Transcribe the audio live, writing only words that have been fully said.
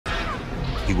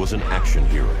He was an action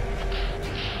hero,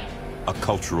 a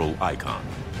cultural icon,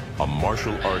 a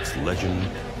martial arts legend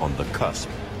on the cusp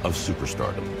of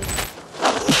superstardom.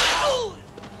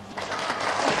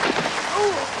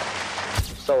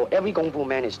 So every Kung Fu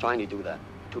man is trying to do that,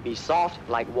 to be soft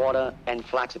like water and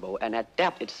flexible and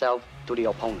adapt itself to the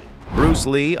opponent. Bruce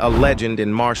Lee, a legend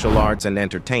in martial arts and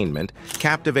entertainment,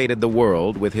 captivated the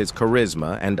world with his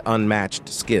charisma and unmatched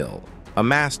skill. A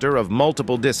master of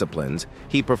multiple disciplines,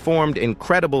 he performed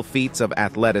incredible feats of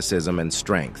athleticism and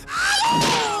strength.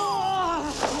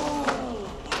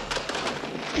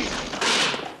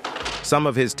 Some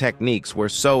of his techniques were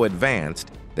so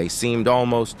advanced, they seemed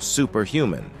almost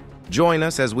superhuman. Join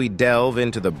us as we delve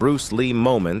into the Bruce Lee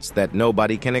moments that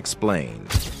nobody can explain.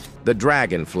 The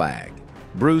Dragon Flag,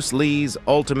 Bruce Lee's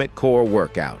ultimate core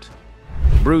workout.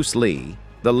 Bruce Lee,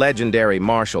 the legendary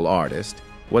martial artist,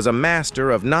 was a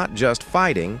master of not just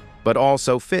fighting, but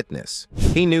also fitness.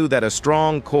 He knew that a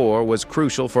strong core was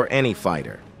crucial for any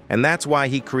fighter, and that's why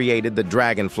he created the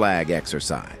Dragon Flag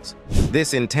exercise.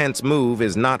 This intense move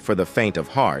is not for the faint of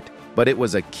heart, but it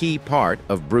was a key part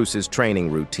of Bruce's training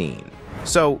routine.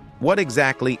 So, what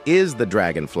exactly is the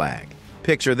Dragon Flag?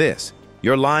 Picture this.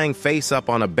 You're lying face up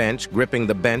on a bench, gripping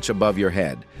the bench above your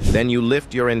head. Then you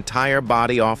lift your entire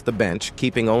body off the bench,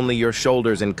 keeping only your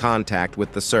shoulders in contact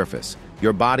with the surface.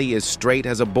 Your body is straight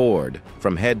as a board,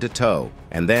 from head to toe.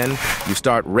 And then you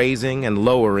start raising and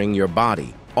lowering your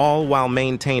body, all while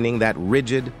maintaining that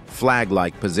rigid,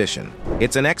 flag-like position.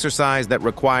 It's an exercise that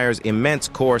requires immense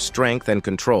core strength and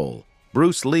control.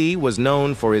 Bruce Lee was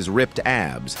known for his ripped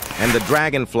abs, and the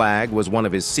Dragon Flag was one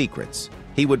of his secrets.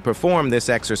 He would perform this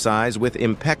exercise with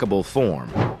impeccable form,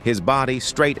 his body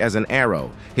straight as an arrow,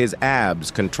 his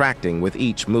abs contracting with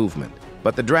each movement.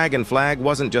 But the Dragon Flag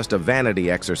wasn't just a vanity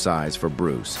exercise for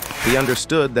Bruce. He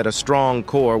understood that a strong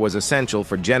core was essential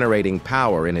for generating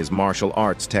power in his martial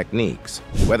arts techniques.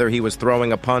 Whether he was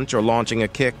throwing a punch or launching a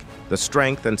kick, the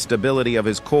strength and stability of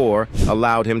his core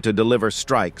allowed him to deliver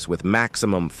strikes with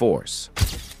maximum force.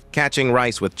 Catching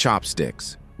rice with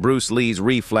chopsticks, Bruce Lee's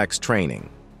reflex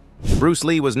training. Bruce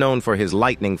Lee was known for his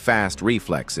lightning-fast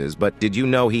reflexes, but did you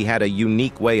know he had a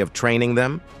unique way of training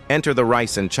them? Enter the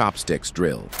rice and chopsticks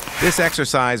drill. This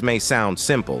exercise may sound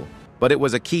simple, but it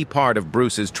was a key part of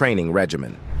Bruce's training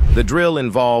regimen. The drill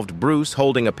involved Bruce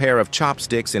holding a pair of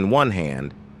chopsticks in one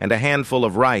hand and a handful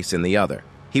of rice in the other.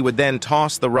 He would then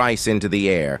toss the rice into the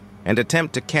air and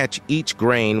attempt to catch each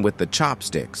grain with the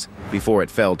chopsticks before it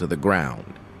fell to the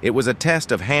ground. It was a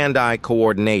test of hand-eye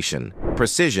coordination,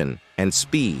 precision, and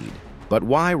speed. But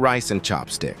why rice and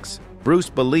chopsticks? Bruce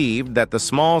believed that the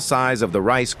small size of the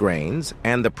rice grains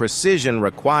and the precision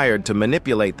required to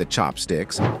manipulate the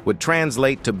chopsticks would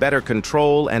translate to better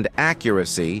control and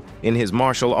accuracy in his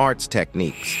martial arts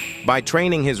techniques. By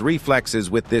training his reflexes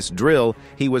with this drill,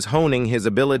 he was honing his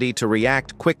ability to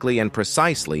react quickly and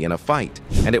precisely in a fight.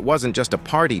 And it wasn't just a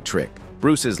party trick.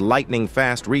 Bruce's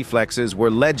lightning-fast reflexes were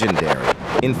legendary.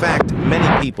 In fact,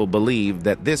 many people believe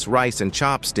that this rice and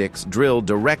chopsticks drill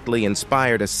directly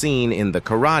inspired a scene in The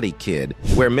Karate Kid,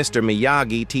 where Mr.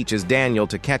 Miyagi teaches Daniel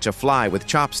to catch a fly with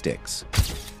chopsticks.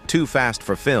 Too fast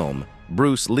for film,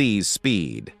 Bruce Lee's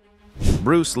speed.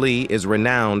 Bruce Lee is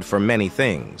renowned for many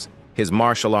things: his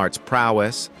martial arts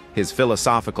prowess, his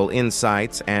philosophical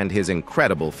insights, and his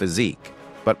incredible physique.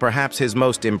 But perhaps his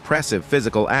most impressive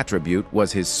physical attribute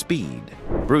was his speed.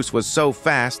 Bruce was so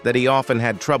fast that he often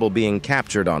had trouble being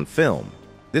captured on film.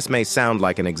 This may sound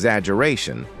like an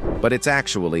exaggeration, but it's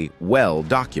actually well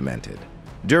documented.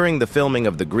 During the filming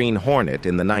of The Green Hornet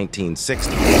in the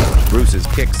 1960s, Bruce's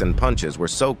kicks and punches were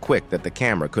so quick that the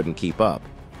camera couldn't keep up.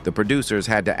 The producers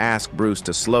had to ask Bruce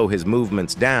to slow his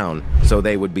movements down so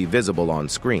they would be visible on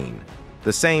screen.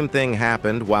 The same thing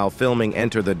happened while filming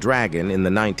Enter the Dragon in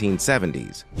the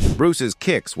 1970s. Bruce's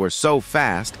kicks were so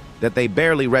fast that they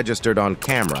barely registered on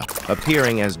camera,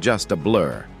 appearing as just a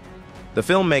blur. The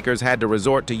filmmakers had to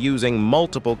resort to using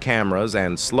multiple cameras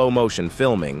and slow-motion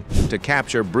filming to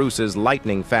capture Bruce's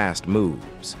lightning-fast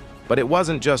moves. But it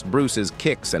wasn't just Bruce's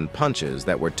kicks and punches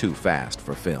that were too fast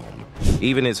for film.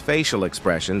 Even his facial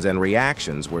expressions and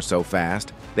reactions were so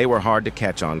fast, they were hard to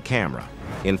catch on camera.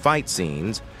 In fight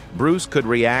scenes, Bruce could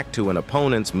react to an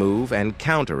opponent's move and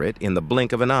counter it in the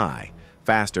blink of an eye,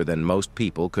 faster than most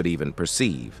people could even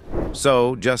perceive.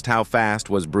 So, just how fast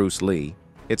was Bruce Lee?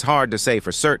 It's hard to say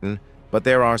for certain, but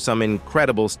there are some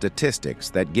incredible statistics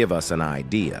that give us an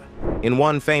idea. In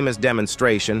one famous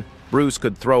demonstration, Bruce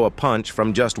could throw a punch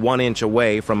from just 1 inch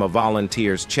away from a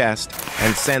volunteer's chest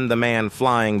and send the man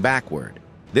flying backward.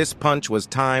 This punch was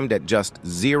timed at just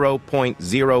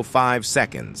 0.05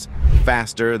 seconds,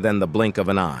 faster than the blink of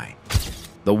an eye.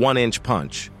 The 1 inch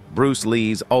punch, Bruce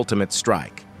Lee's ultimate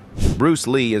strike. Bruce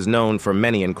Lee is known for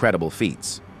many incredible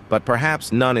feats, but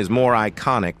perhaps none is more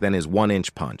iconic than his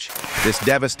one-inch punch. This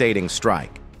devastating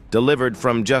strike, delivered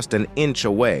from just an inch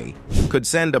away, could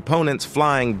send opponents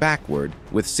flying backward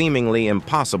with seemingly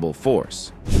impossible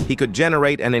force. He could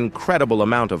generate an incredible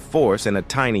amount of force in a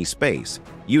tiny space,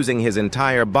 using his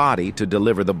entire body to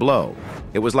deliver the blow.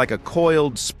 It was like a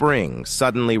coiled spring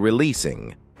suddenly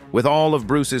releasing, with all of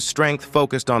Bruce's strength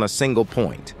focused on a single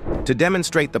point. To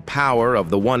demonstrate the power of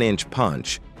the one-inch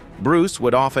punch, Bruce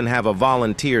would often have a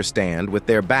volunteer stand with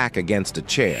their back against a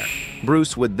chair.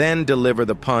 Bruce would then deliver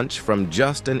the punch from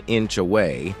just an inch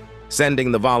away,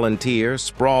 sending the volunteer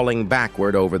sprawling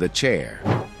backward over the chair.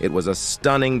 It was a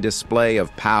stunning display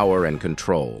of power and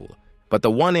control. But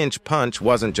the one-inch punch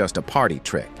wasn't just a party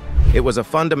trick. It was a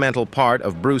fundamental part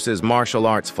of Bruce's martial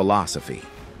arts philosophy.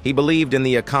 He believed in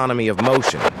the economy of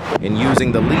motion, in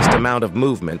using the least amount of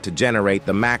movement to generate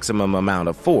the maximum amount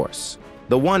of force.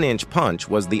 The one-inch punch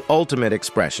was the ultimate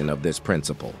expression of this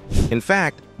principle. In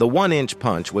fact, the one-inch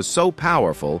punch was so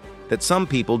powerful that some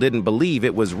people didn't believe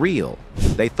it was real.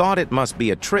 They thought it must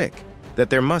be a trick, that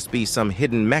there must be some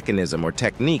hidden mechanism or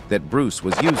technique that Bruce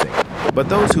was using. But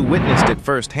those who witnessed it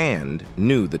firsthand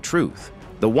knew the truth.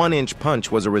 The one-inch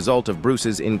punch was a result of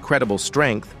Bruce's incredible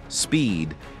strength,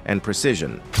 speed, and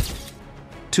precision.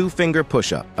 Two-finger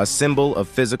push-up, a symbol of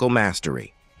physical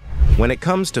mastery. When it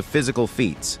comes to physical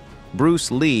feats,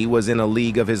 Bruce Lee was in a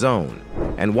league of his own,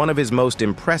 and one of his most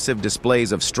impressive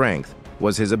displays of strength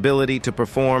was his ability to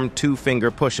perform two-finger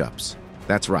push-ups.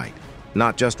 That's right,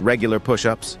 not just regular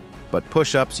push-ups, but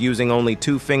push-ups using only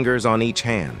two fingers on each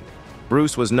hand.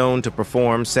 Bruce was known to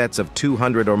perform sets of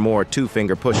 200 or more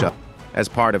two-finger push-ups as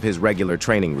part of his regular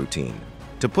training routine.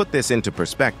 To put this into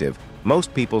perspective,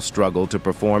 most people struggle to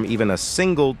perform even a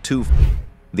single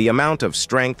The amount of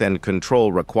strength and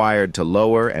control required to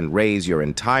lower and raise your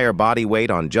entire body weight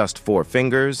on just 4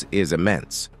 fingers is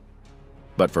immense.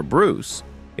 But for Bruce,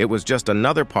 it was just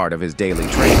another part of his daily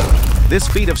training. This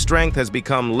feat of strength has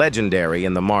become legendary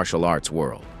in the martial arts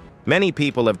world. Many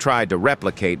people have tried to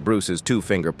replicate Bruce's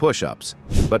two-finger push-ups,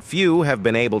 but few have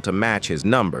been able to match his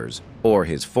numbers or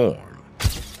his form.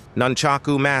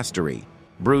 Nunchaku mastery,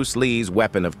 Bruce Lee's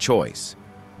weapon of choice.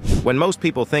 When most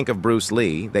people think of Bruce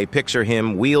Lee, they picture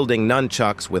him wielding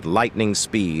nunchucks with lightning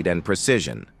speed and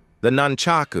precision. The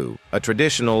nunchaku, a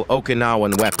traditional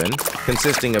Okinawan weapon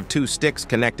consisting of 2 sticks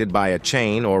connected by a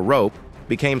chain or rope,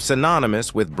 became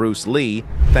synonymous with Bruce Lee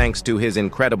thanks to his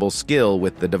incredible skill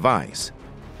with the device.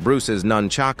 Bruce's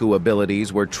nunchaku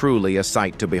abilities were truly a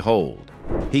sight to behold.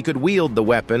 He could wield the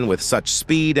weapon with such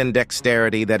speed and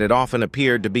dexterity that it often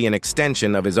appeared to be an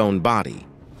extension of his own body.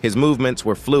 His movements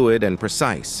were fluid and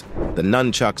precise, the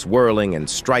nunchucks whirling and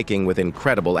striking with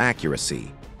incredible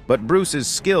accuracy. But Bruce's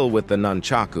skill with the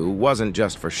nunchaku wasn't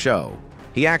just for show.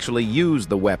 He actually used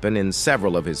the weapon in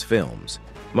several of his films,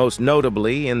 most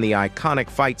notably in the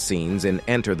iconic fight scenes in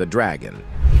Enter the Dragon.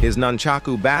 His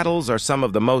nunchaku battles are some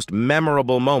of the most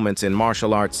memorable moments in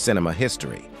martial arts cinema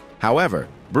history. However,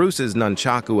 Bruce's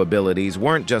nunchaku abilities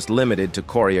weren't just limited to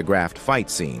choreographed fight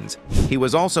scenes. He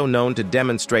was also known to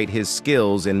demonstrate his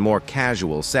skills in more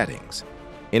casual settings.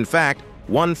 In fact,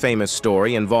 one famous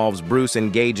story involves Bruce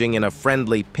engaging in a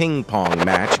friendly ping-pong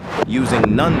match using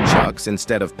nunchucks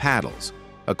instead of paddles.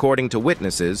 According to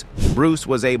witnesses, Bruce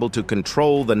was able to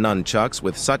control the nunchucks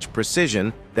with such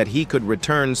precision that he could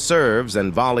return serves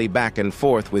and volley back and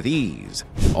forth with ease,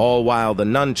 all while the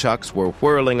nunchucks were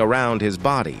whirling around his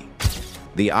body.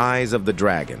 The Eyes of the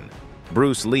Dragon,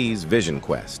 Bruce Lee's vision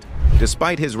quest.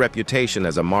 Despite his reputation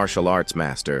as a martial arts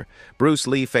master, Bruce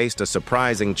Lee faced a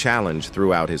surprising challenge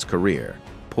throughout his career: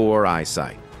 poor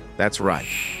eyesight. That's right.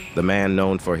 The man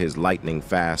known for his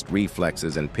lightning-fast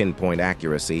reflexes and pinpoint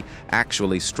accuracy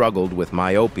actually struggled with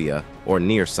myopia or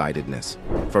nearsightedness.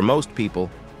 For most people,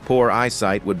 poor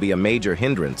eyesight would be a major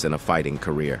hindrance in a fighting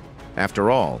career. After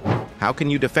all, how can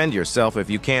you defend yourself if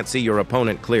you can't see your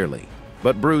opponent clearly?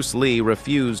 But Bruce Lee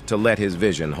refused to let his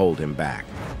vision hold him back.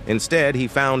 Instead, he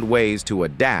found ways to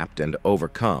adapt and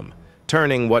overcome,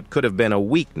 turning what could have been a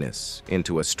weakness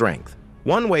into a strength.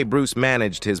 One way Bruce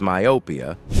managed his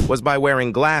myopia was by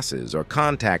wearing glasses or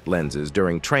contact lenses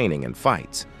during training and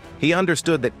fights. He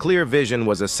understood that clear vision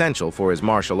was essential for his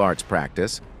martial arts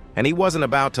practice, and he wasn't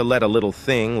about to let a little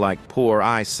thing like poor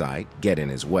eyesight get in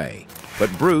his way.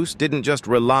 But Bruce didn't just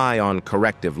rely on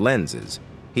corrective lenses.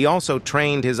 He also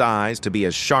trained his eyes to be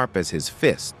as sharp as his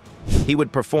fists. He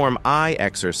would perform eye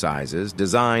exercises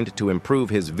designed to improve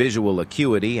his visual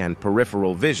acuity and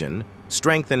peripheral vision,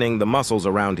 strengthening the muscles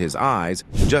around his eyes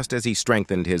just as he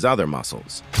strengthened his other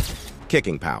muscles.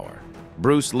 Kicking power.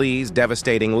 Bruce Lee's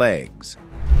devastating legs.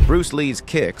 Bruce Lee's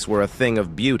kicks were a thing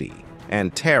of beauty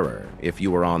and terror if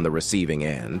you were on the receiving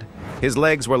end. His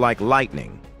legs were like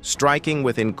lightning, striking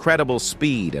with incredible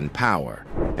speed and power.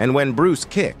 And when Bruce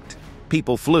kicked,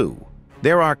 people flew.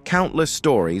 There are countless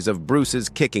stories of Bruce's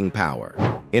kicking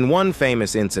power. In one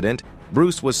famous incident,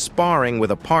 Bruce was sparring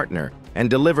with a partner and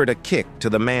delivered a kick to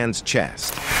the man's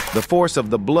chest. The force of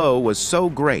the blow was so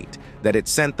great that it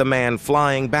sent the man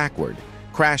flying backward,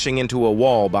 crashing into a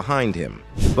wall behind him.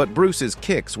 But Bruce's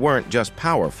kicks weren't just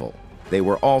powerful. They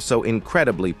were also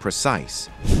incredibly precise.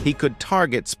 He could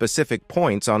target specific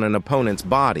points on an opponent's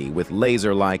body with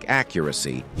laser-like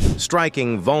accuracy,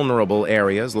 striking vulnerable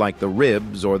areas like the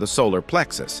ribs or the solar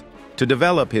plexus. To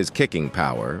develop his kicking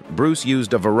power, Bruce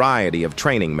used a variety of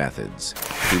training methods.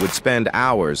 He would spend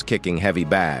hours kicking heavy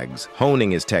bags,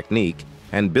 honing his technique,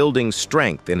 and building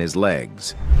strength in his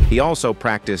legs. He also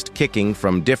practiced kicking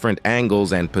from different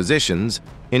angles and positions,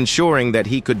 ensuring that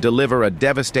he could deliver a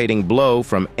devastating blow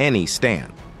from any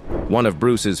stance. One of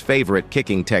Bruce's favorite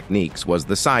kicking techniques was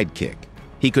the side kick.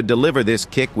 He could deliver this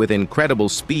kick with incredible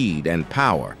speed and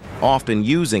power, often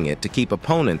using it to keep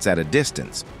opponents at a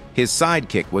distance. His side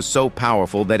kick was so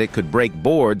powerful that it could break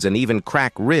boards and even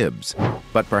crack ribs.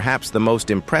 But perhaps the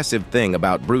most impressive thing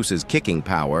about Bruce's kicking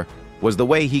power was the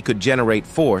way he could generate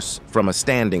force from a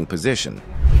standing position.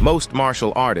 Most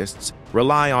martial artists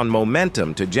rely on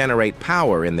momentum to generate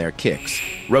power in their kicks,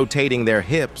 rotating their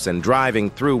hips and driving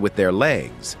through with their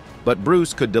legs. But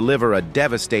Bruce could deliver a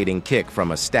devastating kick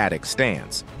from a static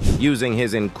stance, using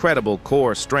his incredible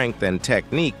core strength and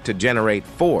technique to generate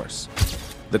force.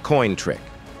 The coin trick,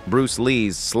 Bruce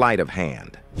Lee's sleight of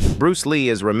hand. Bruce Lee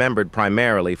is remembered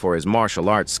primarily for his martial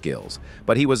arts skills,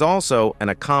 but he was also an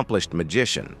accomplished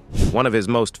magician. One of his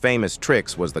most famous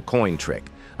tricks was the coin trick,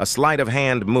 a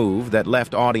sleight-of-hand move that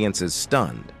left audiences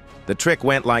stunned. The trick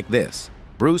went like this.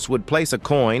 Bruce would place a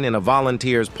coin in a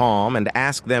volunteer's palm and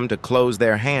ask them to close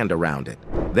their hand around it.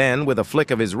 Then, with a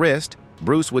flick of his wrist,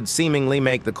 Bruce would seemingly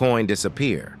make the coin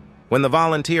disappear. When the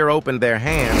volunteer opened their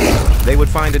hand, they would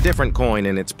find a different coin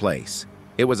in its place.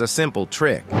 It was a simple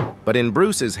trick, but in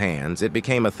Bruce's hands, it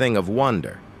became a thing of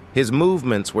wonder. His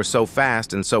movements were so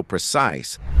fast and so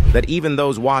precise that even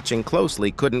those watching closely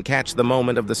couldn't catch the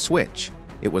moment of the switch.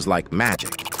 It was like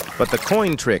magic. But the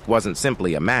coin trick wasn't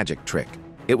simply a magic trick.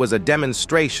 It was a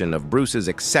demonstration of Bruce's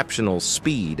exceptional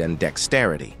speed and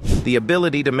dexterity. The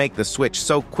ability to make the switch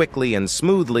so quickly and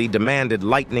smoothly demanded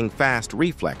lightning-fast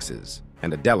reflexes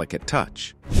and a delicate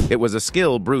touch. It was a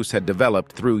skill Bruce had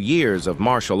developed through years of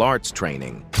martial arts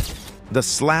training. The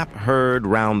slap heard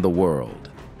round the world.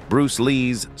 Bruce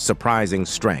Lee's surprising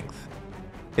strength.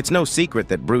 It's no secret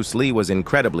that Bruce Lee was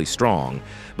incredibly strong,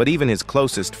 but even his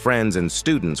closest friends and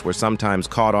students were sometimes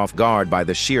caught off guard by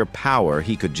the sheer power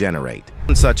he could generate.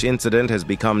 One such incident has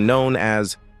become known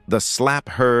as the slap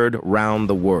heard round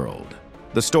the world.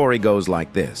 The story goes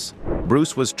like this.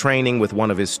 Bruce was training with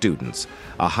one of his students,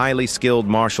 a highly skilled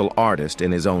martial artist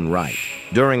in his own right.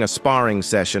 During a sparring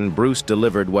session, Bruce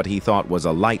delivered what he thought was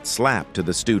a light slap to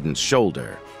the student's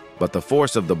shoulder. But the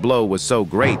force of the blow was so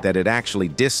great that it actually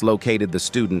dislocated the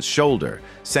student's shoulder,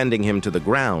 sending him to the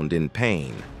ground in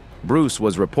pain. Bruce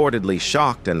was reportedly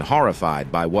shocked and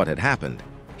horrified by what had happened.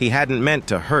 He hadn't meant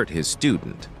to hurt his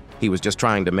student. He was just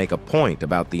trying to make a point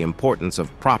about the importance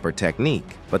of proper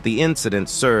technique. But the incident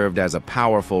served as a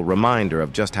powerful reminder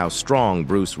of just how strong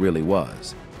Bruce really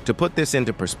was. To put this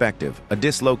into perspective, a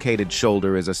dislocated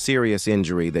shoulder is a serious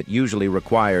injury that usually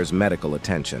requires medical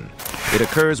attention. It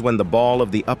occurs when the ball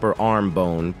of the upper arm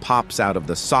bone pops out of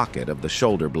the socket of the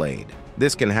shoulder blade.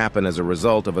 This can happen as a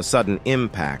result of a sudden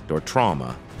impact or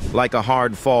trauma, like a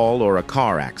hard fall or a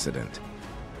car accident.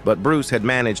 But Bruce had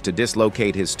managed to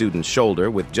dislocate his student's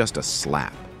shoulder with just a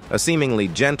slap, a seemingly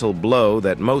gentle blow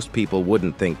that most people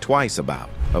wouldn't think twice about.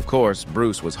 Of course,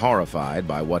 Bruce was horrified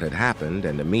by what had happened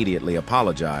and immediately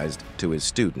apologized to his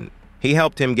student. He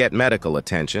helped him get medical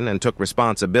attention and took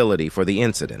responsibility for the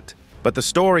incident. But the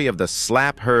story of the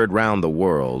slap heard round the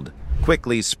world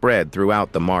quickly spread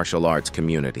throughout the martial arts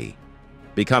community,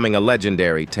 becoming a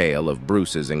legendary tale of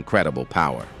Bruce's incredible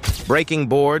power. Breaking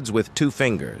boards with 2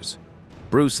 fingers.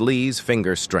 Bruce Lee's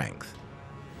finger strength.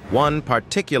 One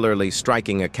particularly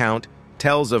striking account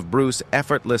tells of Bruce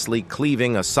effortlessly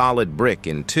cleaving a solid brick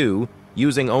in 2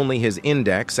 using only his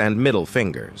index and middle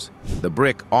fingers. The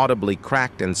brick audibly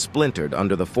cracked and splintered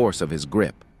under the force of his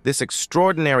grip. This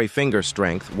extraordinary finger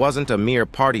strength wasn't a mere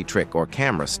party trick or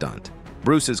camera stunt.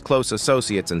 Bruce's close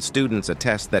associates and students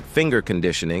attest that finger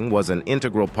conditioning was an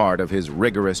integral part of his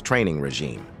rigorous training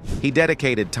regime. He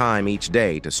dedicated time each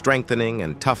day to strengthening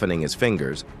and toughening his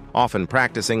fingers, often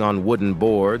practicing on wooden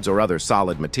boards or other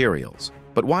solid materials.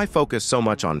 But why focus so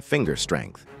much on finger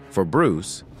strength? For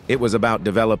Bruce, it was about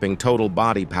developing total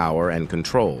body power and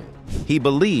control. He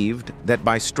believed that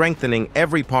by strengthening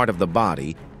every part of the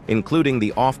body, including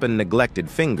the often neglected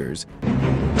fingers,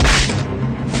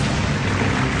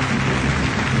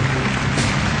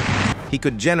 he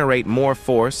could generate more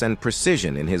force and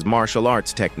precision in his martial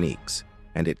arts techniques.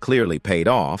 And it clearly paid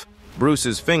off.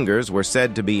 Bruce's fingers were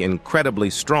said to be incredibly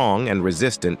strong and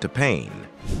resistant to pain.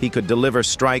 He could deliver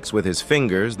strikes with his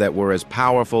fingers that were as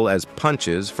powerful as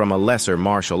punches from a lesser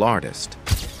martial artist.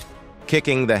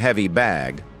 Kicking the heavy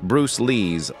bag, Bruce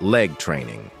Lee's leg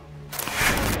training.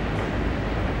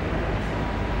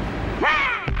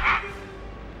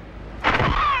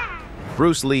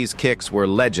 Bruce Lee's kicks were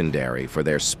legendary for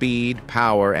their speed,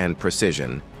 power, and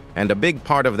precision, and a big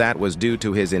part of that was due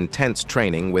to his intense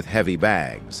training with heavy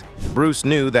bags. Bruce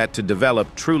knew that to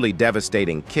develop truly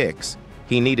devastating kicks,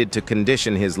 he needed to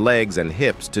condition his legs and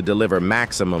hips to deliver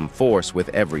maximum force with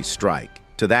every strike.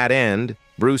 To that end,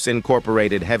 Bruce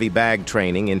incorporated heavy bag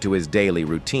training into his daily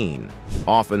routine,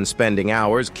 often spending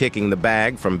hours kicking the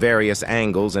bag from various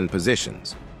angles and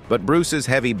positions. But Bruce's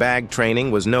heavy bag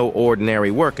training was no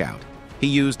ordinary workout. He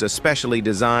used a specially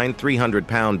designed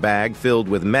 300-pound bag filled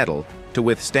with metal to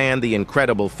withstand the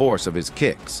incredible force of his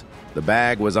kicks. The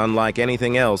bag was unlike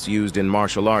anything else used in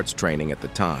martial arts training at the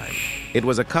time. It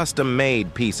was a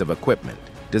custom-made piece of equipment,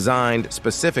 designed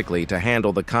specifically to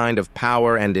handle the kind of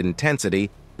power and intensity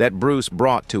that Bruce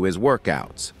brought to his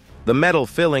workouts. The metal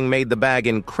filling made the bag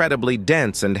incredibly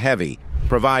dense and heavy,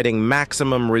 providing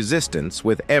maximum resistance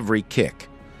with every kick.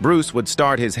 Bruce would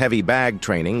start his heavy bag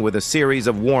training with a series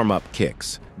of warm-up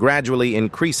kicks, gradually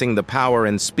increasing the power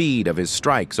and speed of his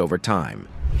strikes over time.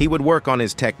 He would work on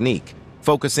his technique,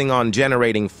 focusing on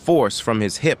generating force from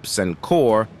his hips and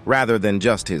core rather than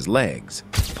just his legs.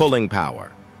 Pulling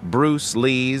power. Bruce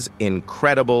Lee's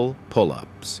incredible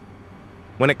pull-ups.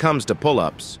 When it comes to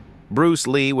pull-ups, Bruce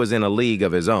Lee was in a league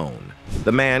of his own.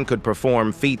 The man could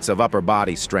perform feats of upper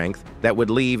body strength that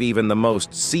would leave even the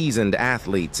most seasoned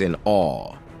athletes in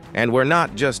awe. And we're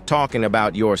not just talking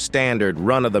about your standard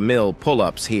run-of-the-mill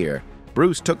pull-ups here.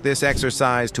 Bruce took this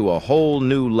exercise to a whole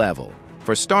new level.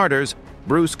 For starters,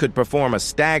 Bruce could perform a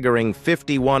staggering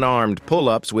 51 armed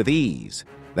pull-ups with ease.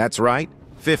 That's right,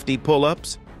 50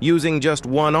 pull-ups using just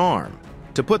one arm.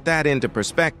 To put that into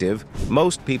perspective,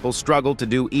 most people struggle to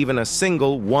do even a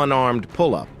single one-armed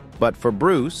pull-up. But for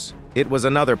Bruce, it was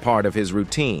another part of his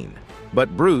routine.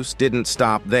 But Bruce didn't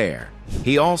stop there.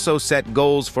 He also set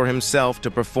goals for himself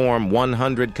to perform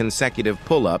 100 consecutive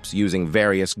pull-ups using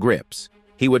various grips.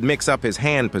 He would mix up his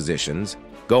hand positions,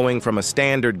 going from a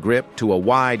standard grip to a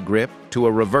wide grip to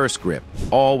a reverse grip,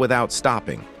 all without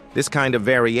stopping. This kind of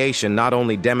variation not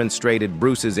only demonstrated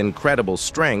Bruce's incredible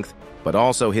strength, but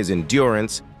also his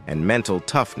endurance and mental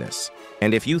toughness.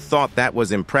 And if you thought that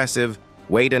was impressive,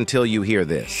 wait until you hear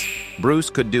this. Bruce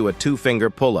could do a two-finger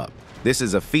pull-up. This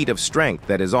is a feat of strength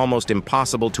that is almost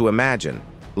impossible to imagine,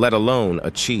 let alone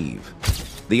achieve.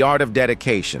 The art of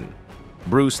dedication.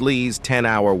 Bruce Lee's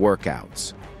 10-hour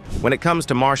workouts. When it comes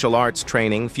to martial arts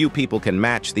training, few people can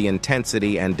match the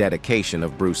intensity and dedication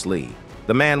of Bruce Lee.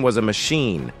 The man was a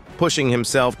machine, pushing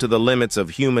himself to the limits of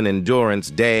human endurance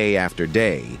day after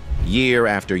day, year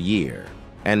after year.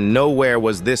 And nowhere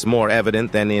was this more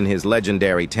evident than in his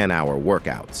legendary 10-hour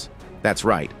workouts. That's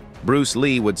right. Bruce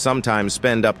Lee would sometimes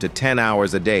spend up to 10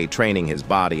 hours a day training his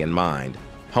body and mind,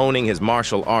 honing his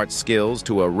martial arts skills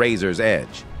to a razor's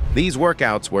edge. These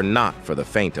workouts were not for the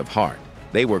faint of heart.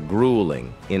 They were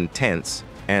grueling, intense,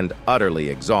 and utterly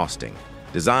exhausting,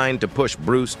 designed to push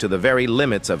Bruce to the very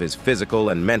limits of his physical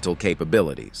and mental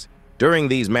capabilities. During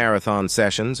these marathon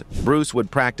sessions, Bruce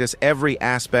would practice every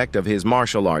aspect of his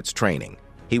martial arts training.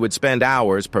 He would spend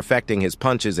hours perfecting his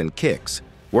punches and kicks,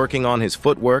 working on his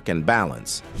footwork and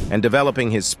balance, and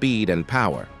developing his speed and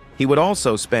power. He would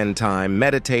also spend time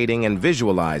meditating and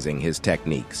visualizing his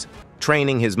techniques,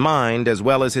 training his mind as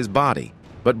well as his body.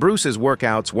 But Bruce's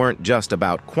workouts weren't just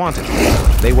about quantity,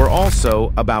 they were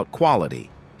also about quality.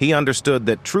 He understood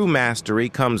that true mastery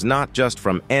comes not just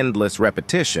from endless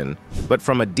repetition, but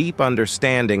from a deep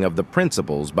understanding of the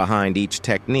principles behind each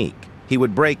technique. He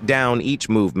would break down each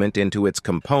movement into its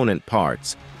component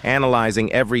parts,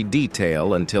 analyzing every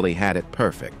detail until he had it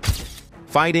perfect.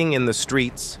 Fighting in the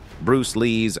streets, Bruce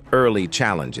Lee's early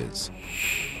challenges.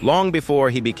 Long before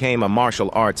he became a martial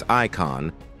arts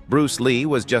icon, Bruce Lee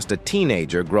was just a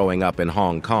teenager growing up in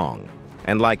Hong Kong.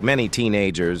 And like many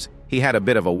teenagers, he had a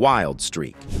bit of a wild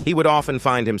streak. He would often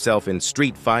find himself in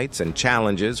street fights and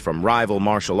challenges from rival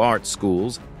martial arts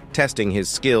schools, testing his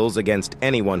skills against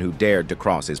anyone who dared to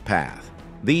cross his path.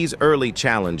 These early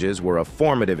challenges were a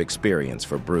formative experience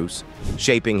for Bruce,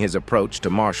 shaping his approach to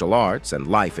martial arts and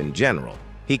life in general.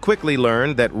 He quickly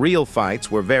learned that real fights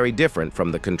were very different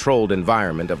from the controlled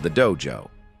environment of the dojo.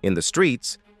 In the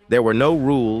streets, there were no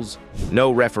rules,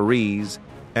 no referees,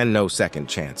 and no second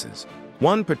chances.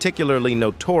 One particularly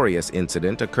notorious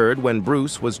incident occurred when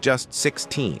Bruce was just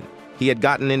 16. He had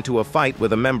gotten into a fight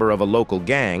with a member of a local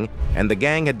gang, and the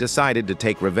gang had decided to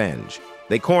take revenge.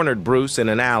 They cornered Bruce in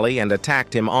an alley and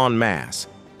attacked him en masse,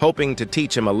 hoping to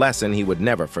teach him a lesson he would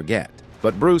never forget.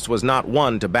 But Bruce was not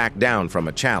one to back down from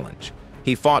a challenge.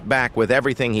 He fought back with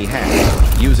everything he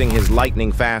had, using his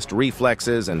lightning-fast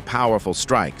reflexes and powerful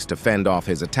strikes to fend off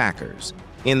his attackers.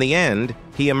 In the end,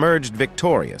 he emerged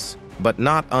victorious, but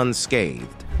not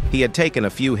unscathed. He had taken a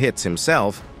few hits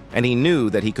himself, and he knew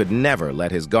that he could never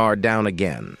let his guard down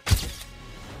again.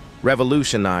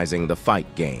 Revolutionizing the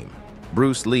fight game.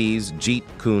 Bruce Lee's Jeet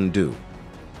Kune Do.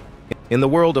 In the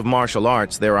world of martial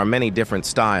arts, there are many different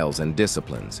styles and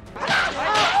disciplines,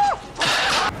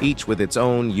 each with its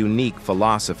own unique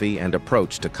philosophy and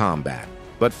approach to combat.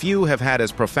 But few have had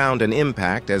as profound an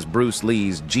impact as Bruce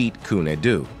Lee's Jeet Kune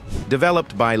Do.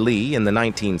 Developed by Lee in the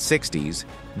 1960s,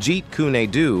 Jeet Kune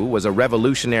Do was a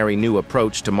revolutionary new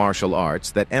approach to martial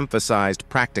arts that emphasized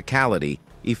practicality,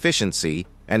 efficiency,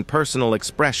 and personal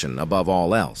expression above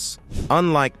all else.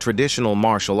 Unlike traditional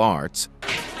martial arts,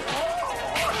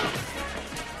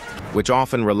 which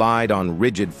often relied on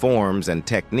rigid forms and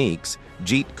techniques,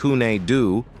 Jeet Kune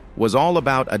Do was all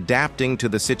about adapting to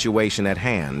the situation at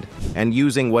hand and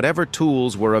using whatever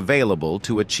tools were available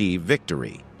to achieve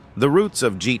victory. The roots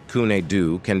of Jeet Kune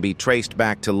Do can be traced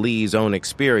back to Lee's own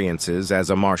experiences as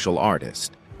a martial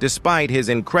artist. Despite his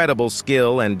incredible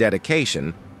skill and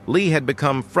dedication, Lee had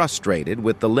become frustrated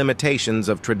with the limitations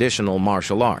of traditional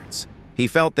martial arts. He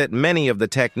felt that many of the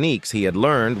techniques he had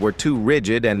learned were too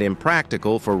rigid and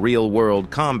impractical for real-world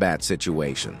combat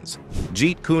situations.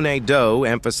 Jeet Kune Do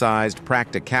emphasized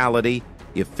practicality,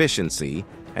 efficiency,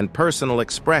 and personal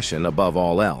expression above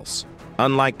all else.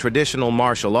 Unlike traditional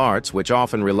martial arts, which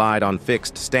often relied on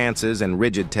fixed stances and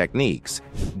rigid techniques,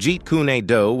 Jeet Kune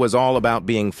Do was all about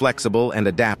being flexible and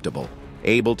adaptable,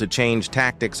 able to change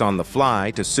tactics on the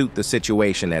fly to suit the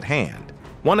situation at hand.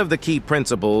 One of the key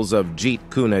principles of Jeet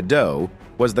Kune Do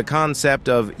was the concept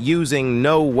of using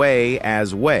no way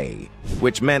as way,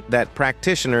 which meant that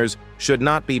practitioners should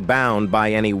not be bound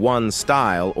by any one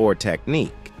style or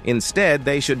technique. Instead,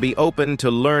 they should be open to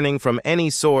learning from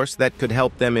any source that could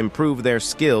help them improve their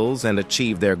skills and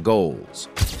achieve their goals.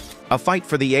 A fight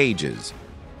for the ages.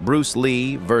 Bruce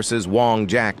Lee versus Wong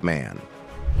Jack Man.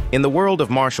 In the world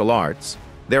of martial arts,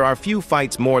 there are few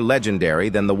fights more legendary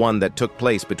than the one that took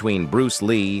place between Bruce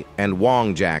Lee and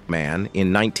Wong Jack Man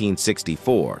in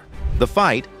 1964. The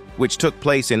fight, which took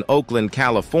place in Oakland,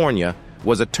 California,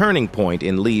 was a turning point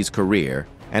in Lee's career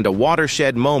and a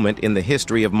watershed moment in the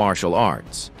history of martial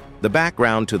arts. The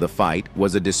background to the fight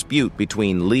was a dispute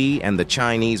between Lee and the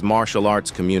Chinese martial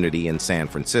arts community in San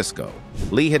Francisco.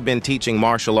 Lee had been teaching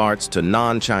martial arts to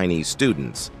non-Chinese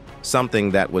students, something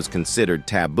that was considered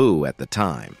taboo at the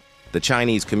time. The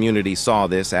Chinese community saw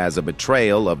this as a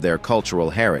betrayal of their cultural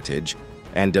heritage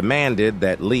and demanded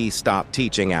that Lee stop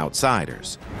teaching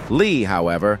outsiders. Lee,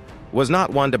 however, was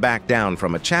not one to back down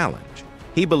from a challenge.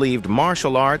 He believed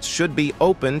martial arts should be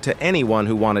open to anyone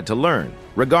who wanted to learn,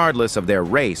 regardless of their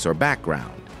race or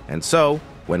background. And so,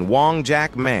 when Wong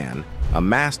Jack Man, a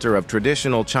master of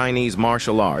traditional Chinese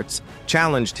martial arts,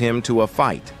 challenged him to a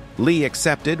fight, Lee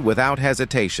accepted without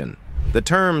hesitation. The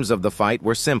terms of the fight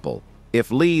were simple.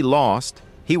 If Lee lost,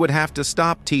 he would have to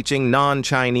stop teaching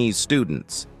non-Chinese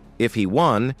students. If he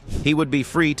won, he would be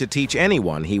free to teach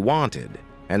anyone he wanted.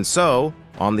 And so,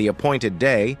 on the appointed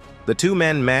day, the two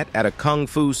men met at a kung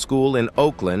fu school in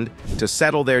Oakland to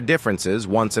settle their differences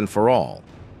once and for all.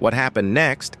 What happened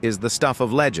next is the stuff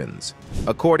of legends.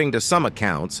 According to some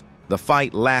accounts, the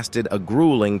fight lasted a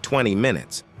grueling 20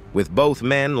 minutes, with both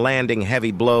men landing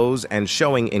heavy blows and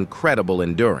showing incredible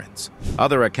endurance.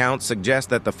 Other accounts suggest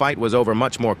that the fight was over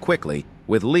much more quickly,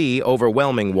 with Lee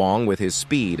overwhelming Wong with his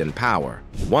speed and power.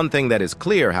 One thing that is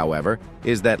clear, however,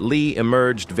 is that Lee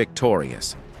emerged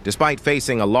victorious. Despite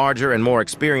facing a larger and more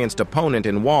experienced opponent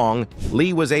in Wong,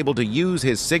 Lee was able to use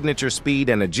his signature speed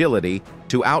and agility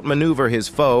to outmaneuver his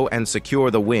foe and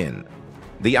secure the win.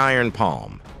 The Iron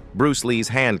Palm. Bruce Lee's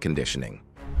hand conditioning.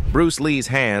 Bruce Lee's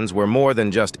hands were more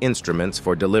than just instruments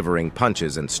for delivering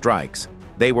punches and strikes.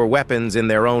 They were weapons in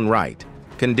their own right,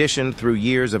 conditioned through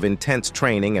years of intense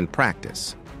training and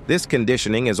practice. This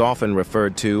conditioning is often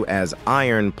referred to as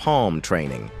iron palm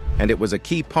training, and it was a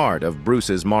key part of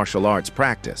Bruce's martial arts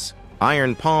practice.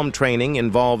 Iron palm training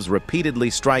involves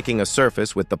repeatedly striking a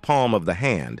surface with the palm of the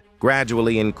hand,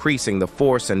 gradually increasing the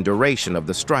force and duration of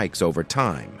the strikes over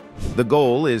time. The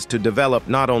goal is to develop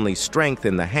not only strength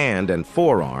in the hand and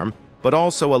forearm, but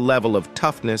also a level of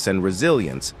toughness and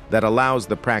resilience that allows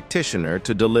the practitioner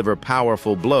to deliver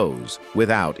powerful blows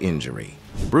without injury.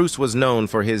 Bruce was known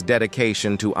for his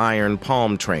dedication to iron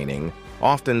palm training,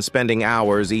 often spending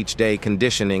hours each day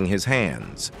conditioning his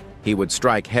hands. He would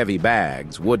strike heavy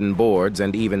bags, wooden boards,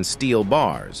 and even steel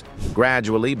bars,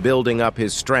 gradually building up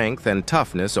his strength and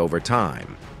toughness over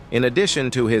time. In addition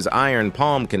to his iron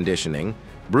palm conditioning,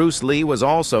 Bruce Lee was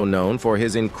also known for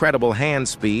his incredible hand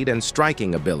speed and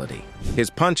striking ability.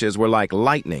 His punches were like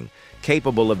lightning,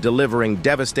 capable of delivering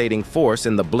devastating force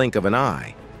in the blink of an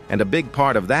eye. And a big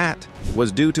part of that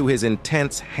was due to his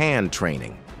intense hand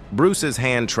training. Bruce's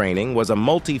hand training was a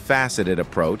multifaceted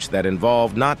approach that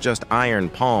involved not just iron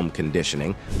palm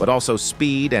conditioning, but also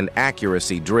speed and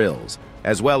accuracy drills,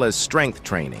 as well as strength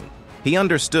training. He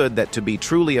understood that to be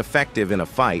truly effective in a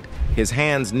fight, his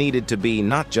hands needed to be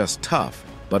not just tough,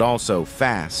 but also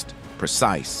fast,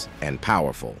 precise, and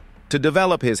powerful. To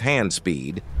develop his hand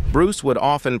speed, Bruce would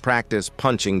often practice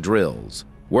punching drills,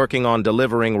 working on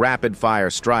delivering rapid-fire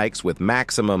strikes with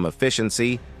maximum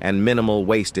efficiency and minimal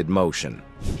wasted motion.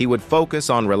 He would focus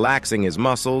on relaxing his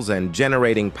muscles and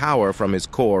generating power from his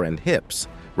core and hips,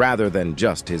 rather than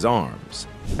just his arms.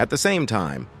 At the same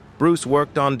time, Bruce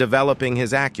worked on developing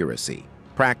his accuracy,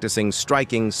 practicing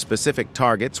striking specific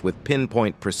targets with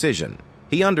pinpoint precision.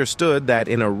 He understood that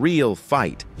in a real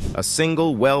fight, a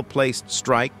single well-placed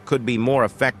strike could be more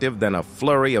effective than a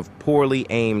flurry of poorly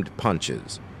aimed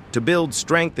punches. To build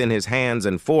strength in his hands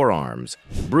and forearms,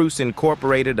 Bruce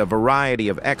incorporated a variety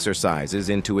of exercises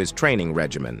into his training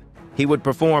regimen. He would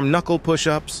perform knuckle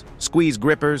push-ups, squeeze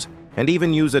grippers, and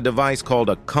even use a device called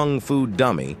a kung fu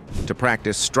dummy to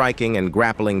practice striking and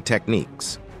grappling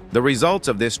techniques. The results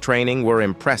of this training were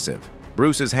impressive.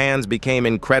 Bruce's hands became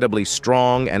incredibly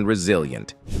strong and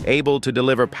resilient, able to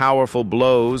deliver powerful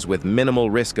blows with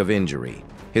minimal risk of injury.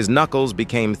 His knuckles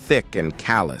became thick and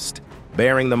calloused,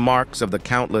 bearing the marks of the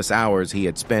countless hours he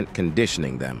had spent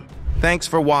conditioning them. Thanks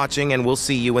for watching, and we'll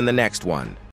see you in the next one.